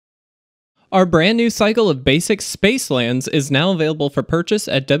Our brand new cycle of basic space lands is now available for purchase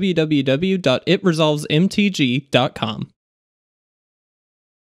at www.itresolvesmtg.com.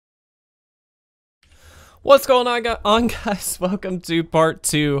 What's going on, guys? Welcome to part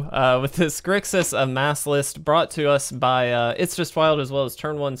 2 with this Grixis Amass list brought to us by It's Just Wild as well as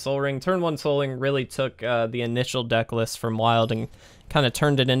Turn 1 Sol Ring. Turn 1 Sol Ring really took the initial deck list from Wild and kind of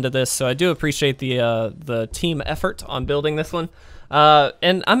turned it into this, so I do appreciate the team effort on building this one.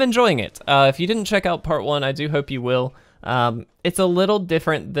 And I'm enjoying it. If you didn't check out part 1, I do hope you will. It's a little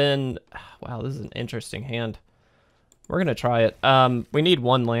different than... Wow, this is an interesting hand. We're going to try it. We need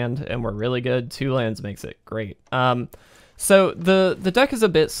 1 land, and we're really good. 2 lands makes it great. So the deck is a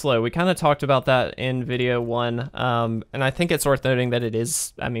bit slow. We kind of talked about that in video 1, and I think it's worth noting that it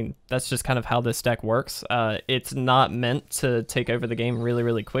is... I mean, that's just kind of how this deck works. It's not meant to take over the game really,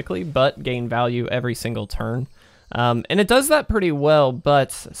 really quickly, but gain value every single turn. And it does that pretty well,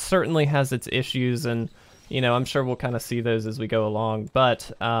 but certainly has its issues, and, you know, I'm sure we'll kind of see those as we go along. But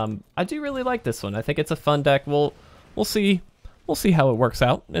I do really like this one. I think it's a fun deck. We'll see how it works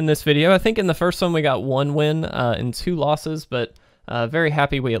out in this video. I think in the first one we got 1 win and 2 losses, but very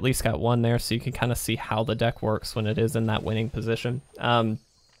happy we at least got 1 there, so you can kind of see how the deck works when it is in that winning position.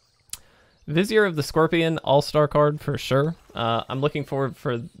 Vizier of the Scorpion, all-star card for sure. I'm looking forward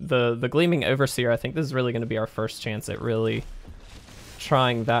for the Gleaming Overseer. I think this is really going to be our first chance at really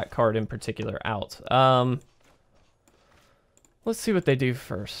trying that card in particular out. Let's see what they do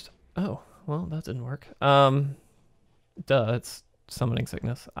first. Oh, well, that didn't work. Duh, it's Summoning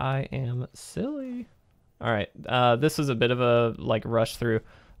Sickness. I am silly. All right, this is a bit of a like rush through.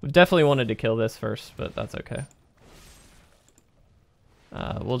 We definitely wanted to kill this first, but that's okay.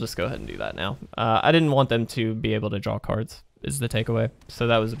 We'll just go ahead and do that now. I didn't want them to be able to draw cards, is the takeaway. So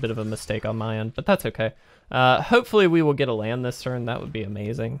that was a bit of a mistake on my end, but that's okay. Hopefully we will get a land this turn. That would be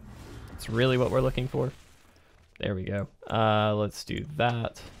amazing. It's really what we're looking for. There we go. Let's do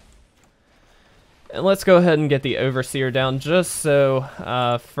that. And let's go ahead and get the Overseer down, just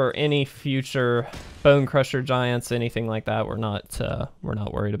so for any future Bone Crusher Giants, anything like that, we're not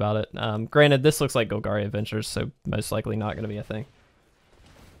worried about it. Granted, this looks like Golgari Adventures, so most likely not going to be a thing.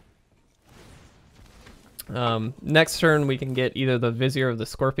 Next turn we can get either the Vizier of the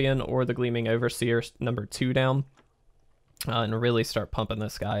Scorpion or the Gleaming Overseer number 2 down, and really start pumping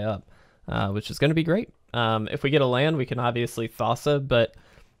this guy up, which is going to be great. If we get a land, we can obviously Thassa, but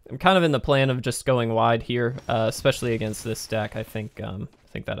I'm kind of in the plan of just going wide here, especially against this deck. I think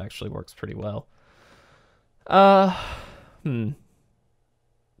that actually works pretty well.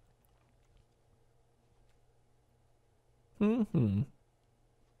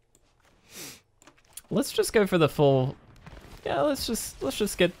 Let's just go for the full. Yeah, let's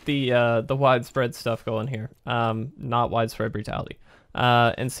just get the widespread stuff going here. Not widespread brutality,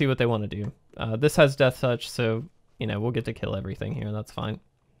 and see what they want to do. This has Death Touch, so you know we'll get to kill everything here. That's fine.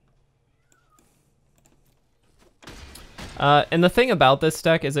 And the thing about this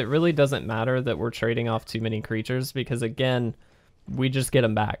deck is it really doesn't matter that we're trading off too many creatures, because again, we just get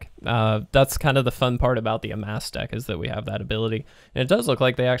them back. That's kind of the fun part about the Amass deck, is that we have that ability. And it does look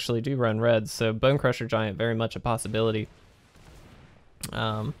like they actually do run red, so Bone Crusher Giant, very much a possibility.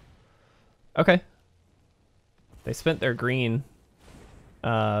 Okay. They spent their green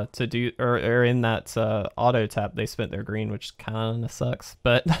to do, or in that auto tap, they spent their green, which kind of sucks,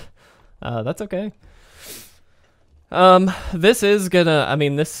 but that's okay. This is gonna, I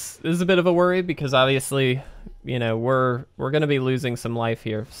mean, this is a bit of a worry because obviously, you know, we're gonna be losing some life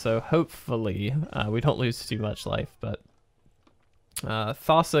here. So hopefully, we don't lose too much life, but,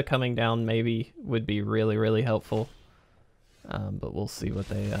 Thassa coming down maybe would be really, really helpful. But we'll see what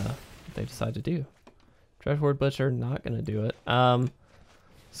they decide to do. Dreadhorde Butcher, not gonna do it.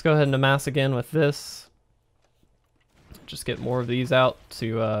 Let's go ahead and amass again with this. Just get more of these out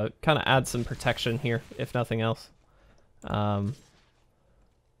to, kind of add some protection here, if nothing else.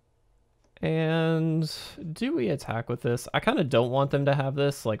 And do we attack with this? I kind of don't want them to have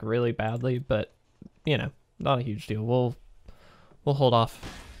this like really badly, but you know, not a huge deal. We'll hold off.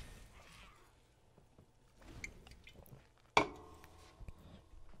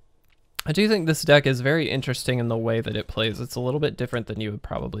 I do think this deck is very interesting in the way that it plays. It's a little bit different than you would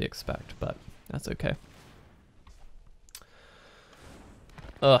probably expect, but that's okay.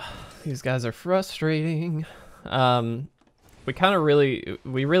 Ugh, these guys are frustrating. We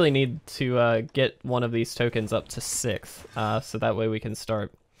really need to get one of these tokens up to 6th, so that way we can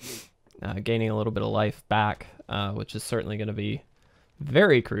start gaining a little bit of life back, which is certainly going to be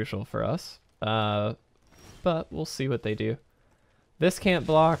very crucial for us. But we'll see what they do. This can't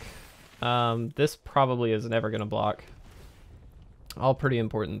block. This probably is never going to block. All pretty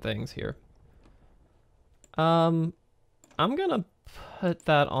important things here. I'm gonna put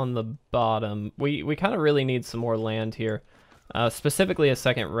that on the bottom. We kind of really need some more land here. Specifically, a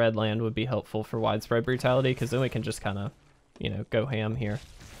second red land would be helpful for Widespread Brutality, because then we can just kind of, you know, go ham here.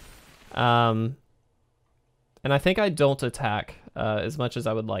 And I think I don't attack as much as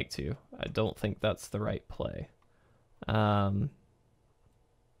I would like to. I don't think that's the right play. Yeah.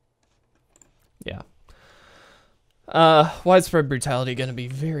 Widespread Brutality going to be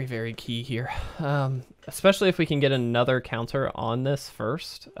very, very key here. Especially if we can get another counter on this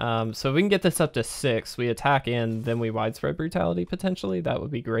first. So if we can get this up to 6, we attack in, then we Widespread Brutality potentially. That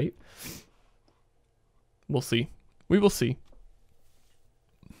would be great. We'll see. We will see.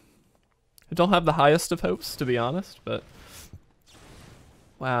 I don't have the highest of hopes, to be honest, but...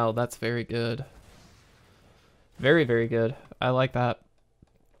 Wow, that's very good. Very, very good. I like that.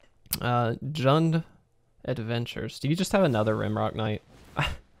 Jund Adventures. Do you just have another Rimrock Knight?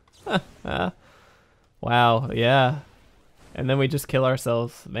 Wow, yeah. And then we just kill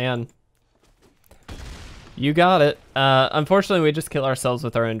ourselves. Man. You got it. Unfortunately, we just kill ourselves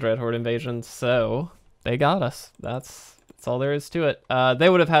with our own Dreadhorde Invasion, so they got us. That's all there is to it. They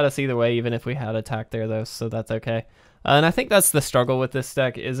would have had us either way, even if we had attacked there, though, so that's okay. And I think that's the struggle with this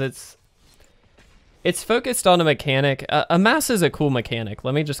deck, is it's focused on a mechanic. Amass is a cool mechanic.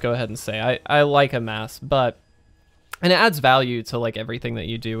 Let me just go ahead and say I like Amass, but and it adds value to like everything that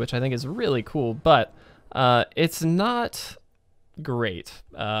you do, which I think is really cool. But it's not great,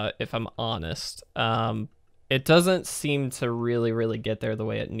 if I'm honest. It doesn't seem to really get there the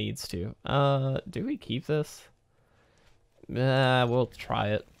way it needs to. Do we keep this? We'll try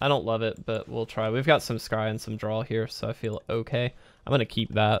it. I don't love it, but we'll try. We've got some scry and some draw here, so I feel okay. I'm gonna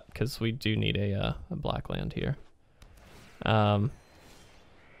keep that because we do need a black land here.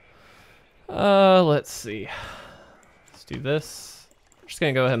 Let's see. Let's do this. We're just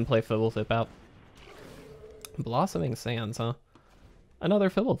gonna go ahead and play Fblthp out. Blossoming Sands, huh? Another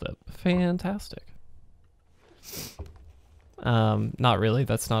Fblthp. Fantastic. Not really.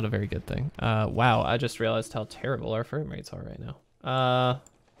 That's not a very good thing. Wow, I just realized how terrible our frame rates are right now.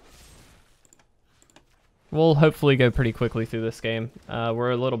 We'll hopefully go pretty quickly through this game.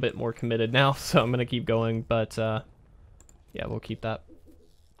 We're a little bit more committed now, so I'm going to keep going, but yeah, we'll keep that.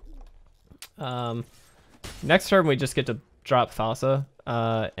 Next turn, we just get to drop Thassa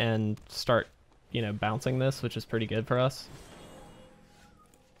and start, you know, bouncing this, which is pretty good for us.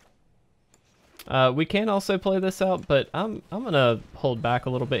 We can also play this out, but I'm going to hold back a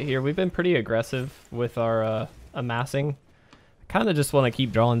little bit here. We've been pretty aggressive with our amassing. I kind of just want to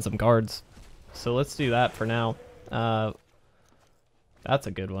keep drawing some cards. So let's do that for now. That's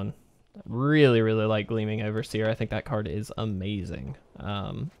a good one. Really like Gleaming Overseer. I think that card is amazing.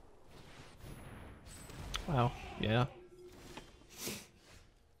 Wow, yeah.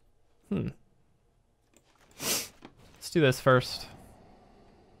 Let's do this first.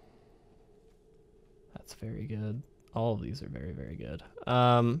 That's very good. All of these are very good.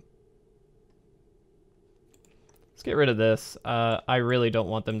 Let's get rid of this. I really don't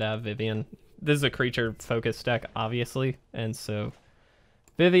want them to have Vivian. This is a creature-focused deck, obviously, and so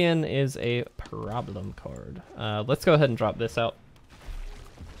Vivian is a problem card. Let's go ahead and drop this out.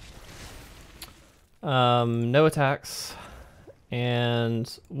 No attacks,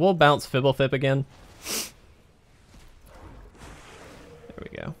 and we'll bounce Fblthp again. There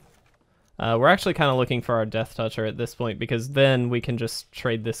we go. We're actually kind of looking for our Death Toucher at this point, because then we can just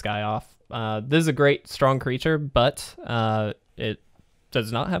trade this guy off. This is a great, strong creature, but it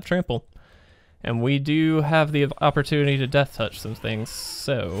does not have trample. And we do have the opportunity to Death Touch some things,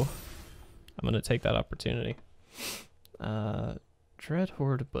 so I'm going to take that opportunity.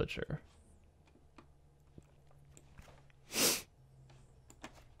 Dreadhorde Butcher.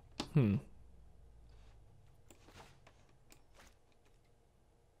 I'm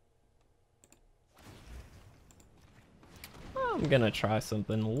going to try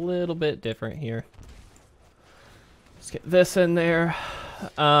something a little bit different here. Let's get this in there.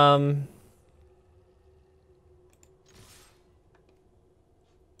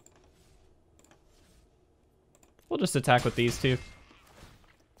 We'll just attack with these two.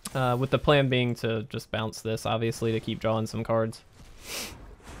 With the plan being to just bounce this, obviously, to keep drawing some cards.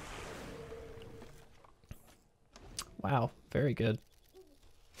 Wow, very good.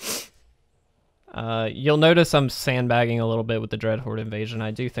 You'll notice I'm sandbagging a little bit with the Dreadhorde Invasion.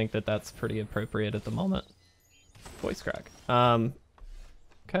 I do think that that's pretty appropriate at the moment. Voice crack.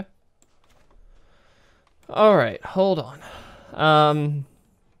 Okay. All right, hold on.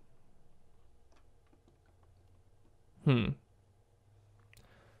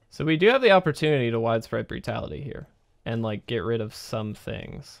 So we do have the opportunity to Widespread Brutality here and like get rid of some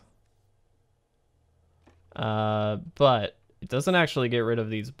things. But it doesn't actually get rid of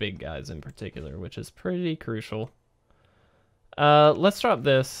these big guys in particular, which is pretty crucial. Let's drop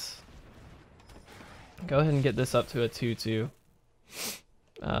this. Go ahead and get this up to a 2/2.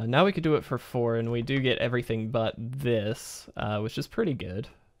 Now we could do it for 4, and we do get everything but this, which is pretty good.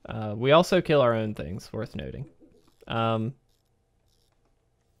 We also kill our own things, worth noting. I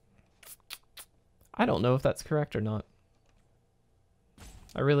don't know if that's correct or not.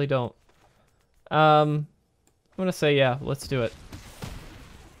 I really don't. I'm gonna say yeah, let's do it.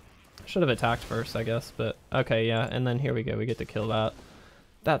 Should have attacked first, I guess, but okay, yeah, and then here we go, we get to kill that.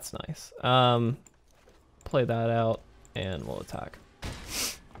 That's nice. Play that out, and we'll attack.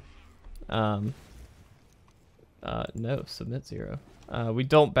 No, submit 0. We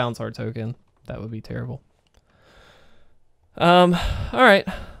don't bounce our token. That would be terrible. Alright,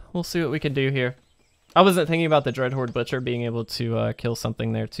 we'll see what we can do here. I wasn't thinking about the Dreadhorde Butcher being able to kill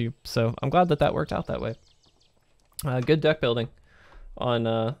something there too, so I'm glad that that worked out that way. Good deck building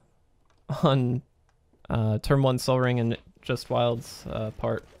on turn 1 Soul Ring and Just Wild's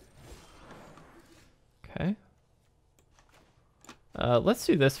part. Okay. Let's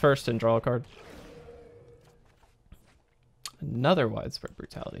do this first and draw a card. Another Widespread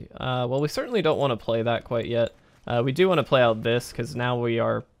Brutality. Well, we certainly don't want to play that quite yet. We do want to play out this because now we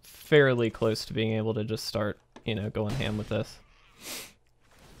are fairly close to being able to just start, you know, going ham with this.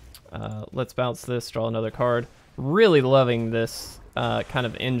 Let's bounce this, draw another card. Really loving this kind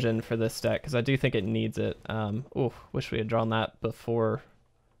of engine for this deck because I do think it needs it. Ooh, wish we had drawn that before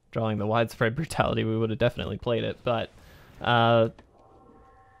drawing the Widespread Brutality. We would have definitely played it, but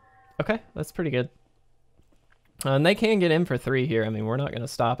okay, that's pretty good. And they can get in for 3 here. I mean, we're not going to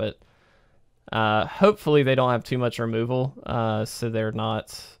stop it. Hopefully they don't have too much removal, so they're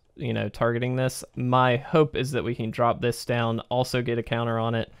not, you know, targeting this. My hope is that we can drop this down, also get a counter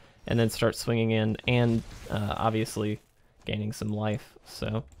on it, and then start swinging in and obviously gaining some life.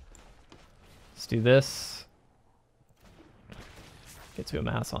 So let's do this. Get to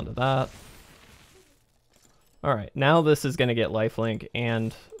Amass onto that. All right, now this is going to get lifelink,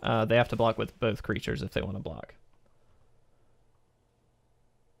 and they have to block with both creatures if they want to block.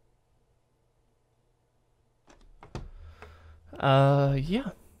 Yeah.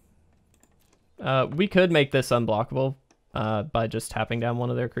 We could make this unblockable by just tapping down one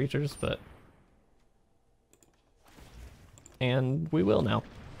of their creatures, but... And we will now.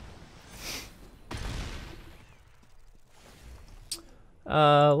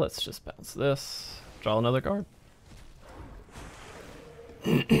 Let's just bounce this. Draw another card.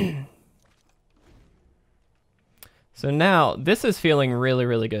 So now, this is feeling really,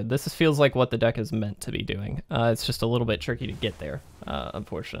 really good. This feels like what the deck is meant to be doing. It's just a little bit tricky to get there,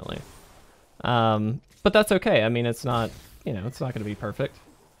 unfortunately. But that's okay. I mean, it's not, you know, it's not going to be perfect.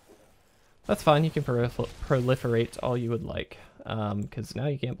 That's fine. You can proliferate all you would like, because now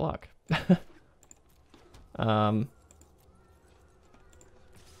you can't block.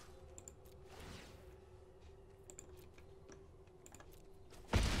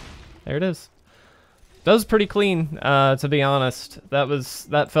 There it is. That was pretty clean, to be honest.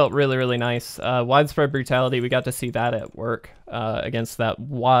 That felt really, really nice. Widespread Brutality, we got to see that at work against that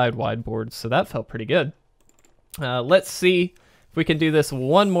wide board, so that felt pretty good. Let's see if we can do this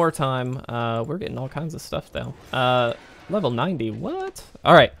one more time. We're getting all kinds of stuff now. Level 90, what?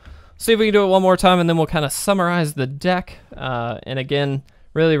 All right, see if we can do it one more time, and then we'll kind of summarize the deck. And again,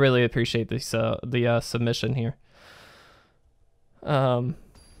 really, really appreciate this, the submission here.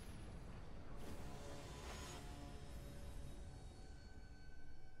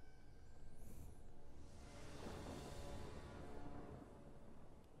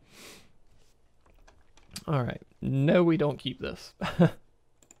 All right, no, we don't keep this.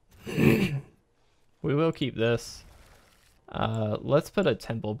 We will keep this. Let's put a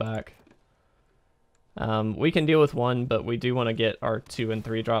temple back. We can deal with 1, but we do want to get our 2 and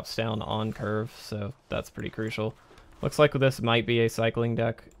 3 drops down on curve, so that's pretty crucial. Looks like this might be a cycling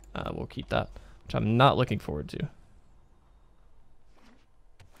deck. We'll keep that, which I'm not looking forward to.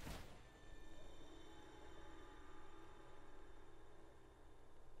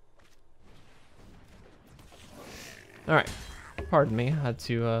 All right, pardon me, I had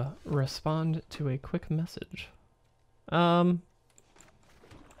to respond to a quick message. This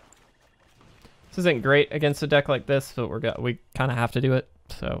isn't great against a deck like this, but we kind of have to do it,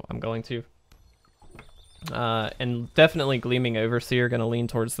 so I'm going to. And definitely Gleaming Overseer, going to lean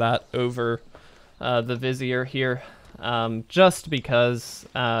towards that over the Vizier here, just because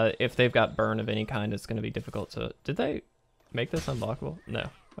if they've got burn of any kind, it's going to be difficult to... Did they make this unblockable? No.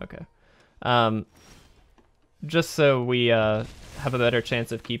 Okay. just so we have a better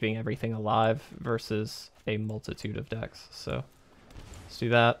chance of keeping everything alive versus a multitude of decks. So let's do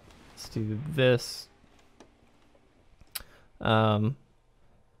that. Let's do this.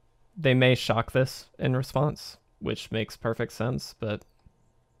 They may shock this in response, which makes perfect sense, but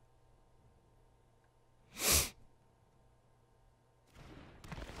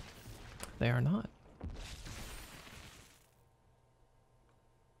they are not.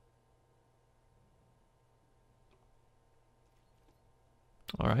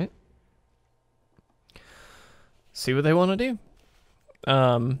 All right. See what they want to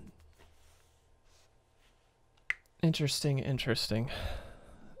do. Interesting.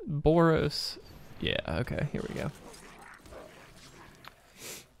 Boros. Yeah, okay, here we go.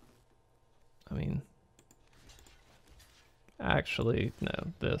 I mean, actually, no,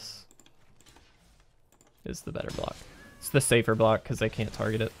 this is the better block. It's the safer block because they can't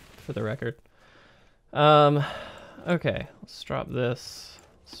target it, for the record. Okay, let's drop this.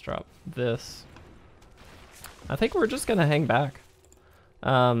 Let's drop this. I think we're just gonna hang back.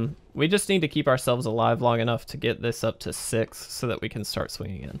 We just need to keep ourselves alive long enough to get this up to 6 so that we can start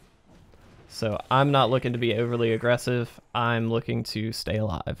swinging in. So I'm not looking to be overly aggressive. I'm looking to stay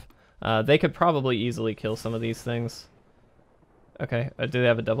alive. They could probably easily kill some of these things. Okay, do they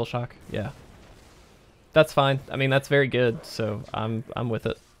have a double shock? Yeah. That's fine. I mean, that's very good, so I'm with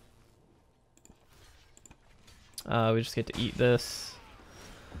it. We just get to eat this.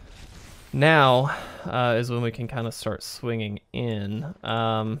 Now is when we can kind of start swinging in.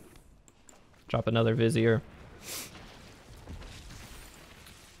 Drop another Vizier.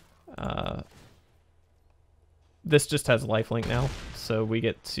 This just has lifelink now, so we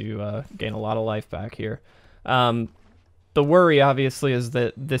get to gain a lot of life back here. The worry, obviously, is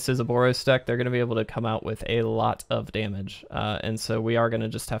that this is a Boros deck. They're going to be able to come out with a lot of damage, and so we are going to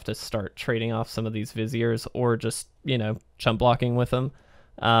just have to start trading off some of these Viziers or just, you know, chump blocking with them.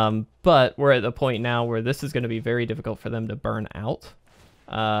 But we're at the point now where this is going to be very difficult for them to burn out.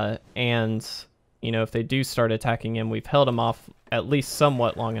 And, you know, if they do start attacking him, we've held him off at least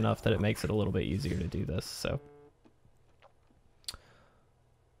somewhat long enough that it makes it a little bit easier to do this. So,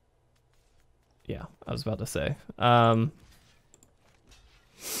 yeah, I was about to say.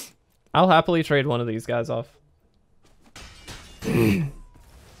 I'll happily trade one of these guys off.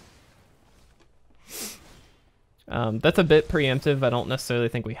 That's a bit preemptive. I don't necessarily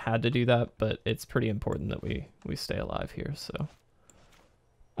think we had to do that, but it's pretty important that we stay alive here. So,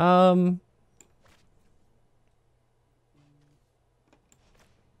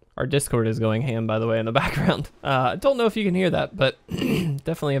 our Discord is going ham, by the way, in the background. I don't know if you can hear that, but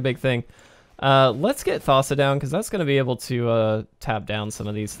definitely a big thing. Let's get Thassa down, because that's going to be able to tap down some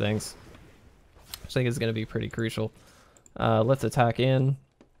of these things, which I think is going to be pretty crucial. Let's attack in.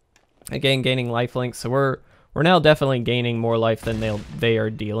 Again, gaining lifelink, so we're now definitely gaining more life than they are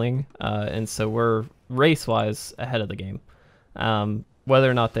dealing, and so we're race-wise ahead of the game. Whether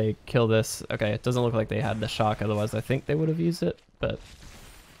or not they kill this, okay, it doesn't look like they had the shock, otherwise I think they would have used it, but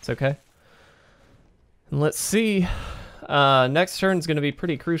it's okay. And let's see. Next turn is going to be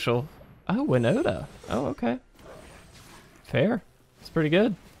pretty crucial. Oh, Winota. Oh, okay. Fair. It's pretty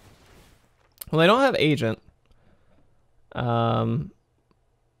good. Well, they don't have Agent. So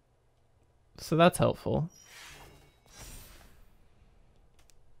that's helpful.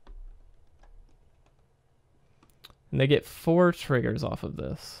 And they get 4 triggers off of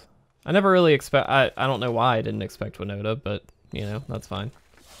this. I never really expect... I don't know why I didn't expect Winota, but, you know, that's fine.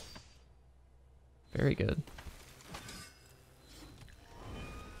 Very good.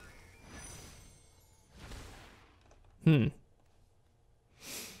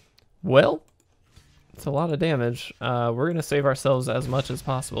 Well, it's a lot of damage. We're going to save ourselves as much as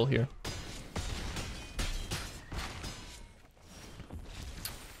possible here.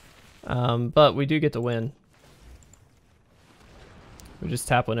 But we do get to win. We just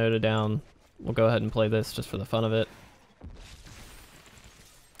tap Winota down. We'll go ahead and play this just for the fun of it.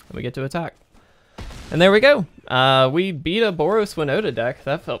 And we get to attack. And there we go. We beat a Boros Winota deck.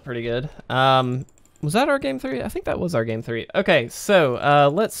 That felt pretty good. Was that our game 3? I think that was our game 3. Okay, so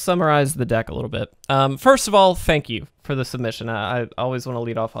let's summarize the deck a little bit. First of all, thank you for the submission. I always want to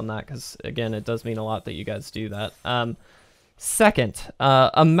lead off on that because, again, it does mean a lot that you guys do that. Second,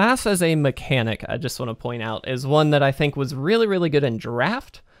 Amass as a mechanic, I just want to point out, is one that I think was really, really good in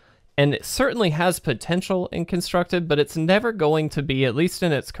Draft, and it certainly has potential in Constructed, but it's never going to be, at least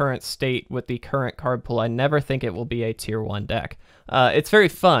in its current state with the current card pool, I never think it will be a Tier 1 deck. It's very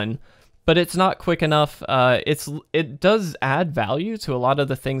fun, but it's not quick enough. It does add value to a lot of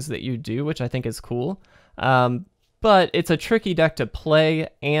the things that you do, which I think is cool. but it's a tricky deck to play,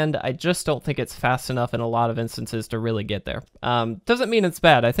 and I just don't think it's fast enough in a lot of instances to really get there. Doesn't mean it's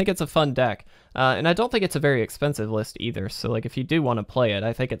bad. I think it's a fun deck, and I don't think it's a very expensive list either, so like if you do want to play it,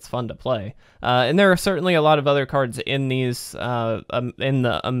 I think it's fun to play. And there are certainly a lot of other cards in these, in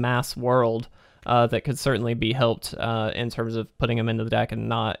the Amass world, that could certainly be helped in terms of putting them into the deck and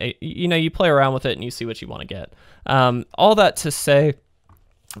not, you know, you play around with it and you see what you want to get. All that to say,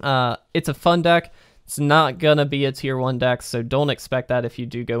 it's a fun deck. It's not gonna be a tier 1 deck, so don't expect that if you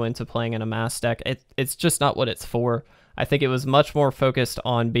do go into playing an Amass deck. It's just not what it's for. I think it was much more focused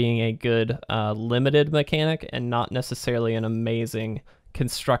on being a good limited mechanic and not necessarily an amazing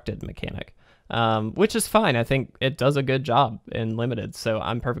constructed mechanic. Which is fine. I think it does a good job in limited, so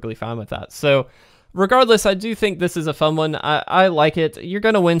I'm perfectly fine with that. So regardless, I do think this is a fun one. I like it. You're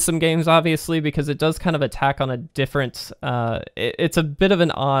going to win some games, obviously, because it does kind of attack on a different... it's a bit of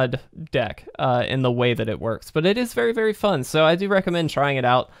an odd deck in the way that it works, but it is very, very fun. So I do recommend trying it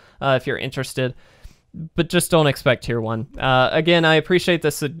out if you're interested, but just don't expect tier 1. Again, I appreciate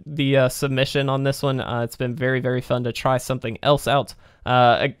the submission on this one. It's been very, very fun to try something else out.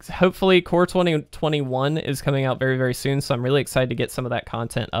 Hopefully Core 2021 is coming out very, very soon, so I'm really excited to get some of that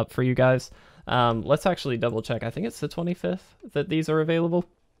content up for you guys. Let's actually double check. I think it's the 25th that these are available.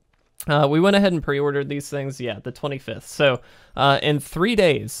 We went ahead and pre-ordered these things. Yeah, the 25th. So in 3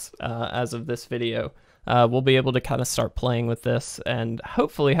 days as of this video, we'll be able to kind of start playing with this and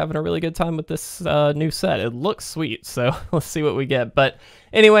hopefully having a really good time with this new set. It looks sweet, so let's see what we get. But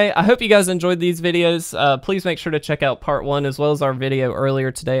anyway, I hope you guys enjoyed these videos. Please make sure to check out part 1 as well as our video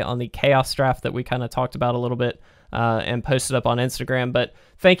earlier today on the Chaos Draft that we kind of talked about a little bit and posted up on Instagram. But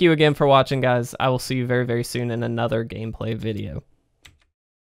thank you again for watching, guys. I will see you very, very soon in another gameplay video.